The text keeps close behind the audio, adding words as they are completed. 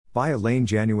By Elaine,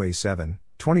 January 7,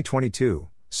 2022,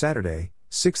 Saturday,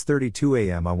 6:32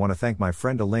 a.m. I want to thank my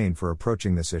friend Elaine for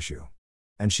approaching this issue.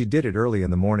 And she did it early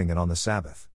in the morning and on the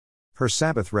Sabbath. Her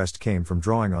Sabbath rest came from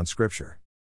drawing on Scripture.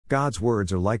 God's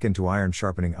words are likened to iron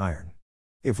sharpening iron.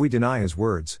 If we deny His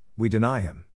words, we deny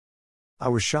Him. I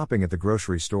was shopping at the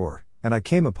grocery store, and I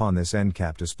came upon this end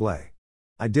cap display.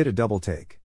 I did a double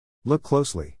take. Look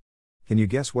closely. Can you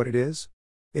guess what it is?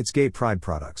 It's gay pride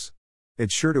products.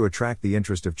 It's sure to attract the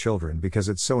interest of children because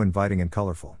it's so inviting and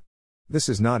colorful. This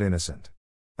is not innocent.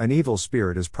 An evil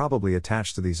spirit is probably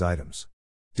attached to these items.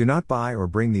 Do not buy or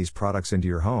bring these products into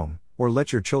your home, or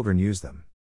let your children use them.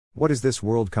 What is this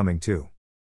world coming to?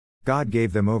 God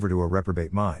gave them over to a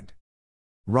reprobate mind.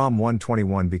 Rom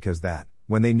 1:21 Because that,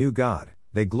 when they knew God,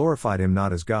 they glorified Him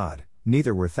not as God,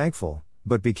 neither were thankful,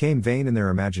 but became vain in their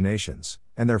imaginations,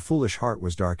 and their foolish heart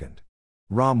was darkened.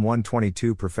 Rom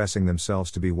 1:22 Professing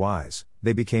themselves to be wise,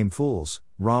 they became fools.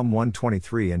 Rom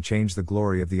 1:23 And changed the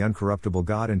glory of the uncorruptible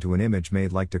God into an image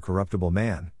made like to corruptible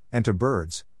man, and to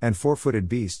birds, and four-footed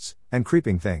beasts, and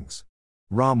creeping things.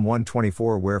 Rom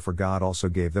 1:24 Wherefore God also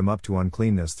gave them up to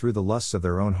uncleanness through the lusts of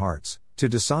their own hearts, to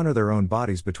dishonor their own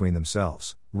bodies between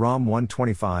themselves. Rom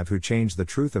 1:25 Who changed the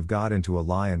truth of God into a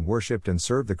lie and worshipped and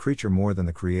served the creature more than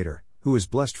the Creator, who is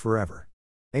blessed forever.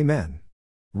 Amen.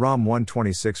 Rom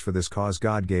 1:26 For this cause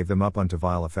God gave them up unto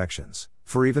vile affections,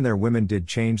 for even their women did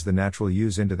change the natural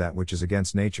use into that which is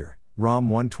against nature. Rom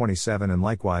 1:27 And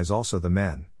likewise also the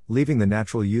men, leaving the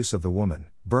natural use of the woman,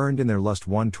 burned in their lust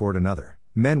one toward another,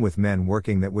 men with men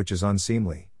working that which is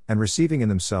unseemly, and receiving in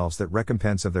themselves that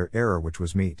recompense of their error which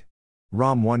was meet.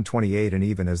 Rom 1:28 And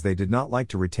even as they did not like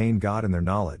to retain God in their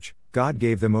knowledge, God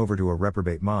gave them over to a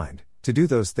reprobate mind, to do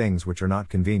those things which are not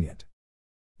convenient.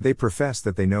 They profess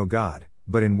that they know God,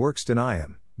 but in works deny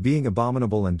Him, being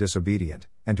abominable and disobedient,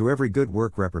 and to every good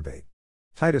work reprobate.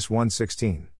 Titus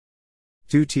 1:16.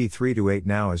 2:3-8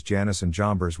 Now as Jannes and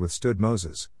Jambres withstood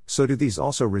Moses, so do these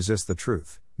also resist the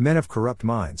truth, men of corrupt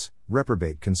minds,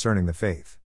 reprobate concerning the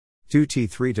faith.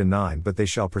 2:3-9 But they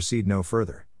shall proceed no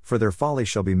further, for their folly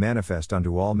shall be manifest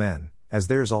unto all men, as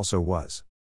theirs also was.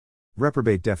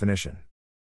 Reprobate definition.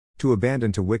 To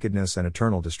abandon to wickedness and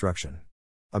eternal destruction.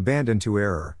 Abandon to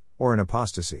error, or an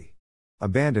apostasy.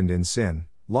 Abandoned in sin,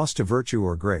 lost to virtue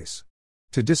or grace.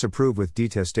 To disapprove with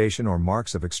detestation or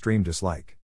marks of extreme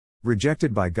dislike.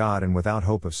 Rejected by God and without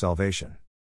hope of salvation.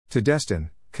 To destine,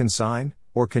 consign,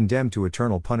 or condemn to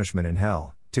eternal punishment in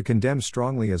hell, to condemn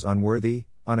strongly as unworthy,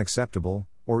 unacceptable,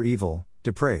 or evil,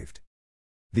 depraved.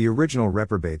 The original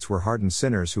reprobates were hardened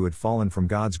sinners who had fallen from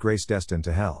God's grace destined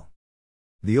to hell.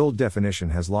 The old definition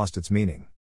has lost its meaning.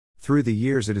 Through the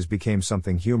years it has become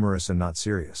something humorous and not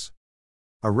serious.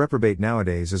 A reprobate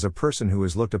nowadays is a person who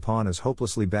is looked upon as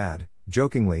hopelessly bad,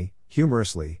 jokingly,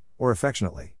 humorously, or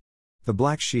affectionately. The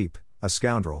black sheep, a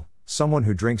scoundrel, someone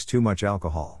who drinks too much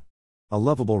alcohol. A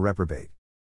lovable reprobate.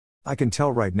 I can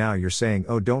tell right now you're saying,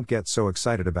 oh, don't get so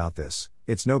excited about this,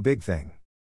 it's no big thing.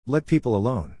 Let people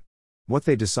alone. What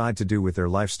they decide to do with their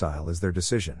lifestyle is their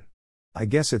decision. I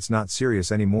guess it's not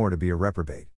serious anymore to be a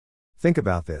reprobate. Think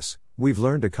about this, we've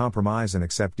learned to compromise and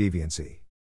accept deviancy.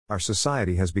 Our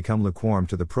society has become lukewarm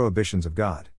to the prohibitions of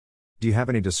God. Do you have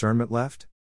any discernment left?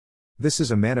 This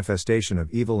is a manifestation of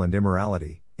evil and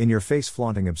immorality, in your face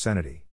flaunting obscenity.